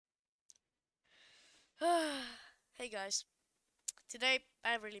guys, today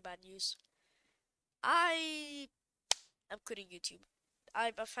I have really bad news. I am quitting YouTube.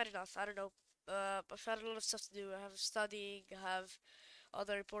 I've had enough. I don't know. I've had a lot of stuff to do. I have studying. I have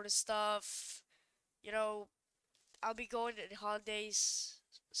other important stuff. You know, I'll be going on holidays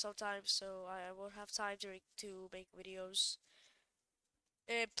sometimes, so I won't have time to make videos.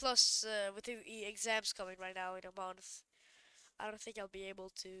 Plus, with the exams coming right now in a month, I don't think I'll be able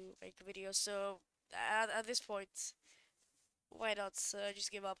to make videos. So at this point, why not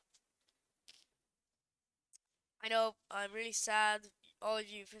just give up? I know I'm really sad. All of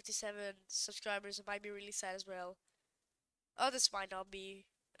you 57 subscribers might be really sad as well. Others might not be.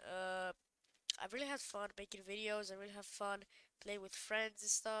 Uh, I really had fun making videos. I really have fun playing with friends and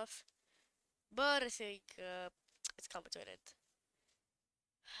stuff. But I think it's coming to an end.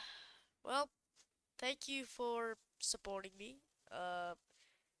 Well, thank you for supporting me. Uh,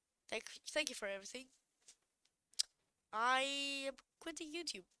 thank you for everything. I am quitting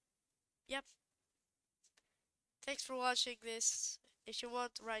YouTube. Yep. Thanks for watching this. If you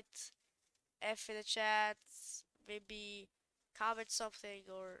want, write F in the chat. Maybe comment something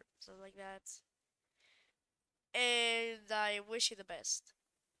or something like that. And I wish you the best.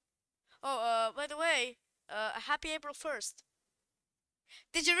 Oh, by the way, a happy April 1st.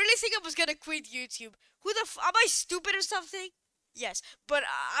 Did you really think I was gonna quit YouTube? Am I stupid or something? Yes, but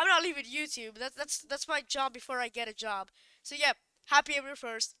I'm not leaving YouTube. That's my job before I get a job. So yeah, happy April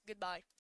 1st. Goodbye.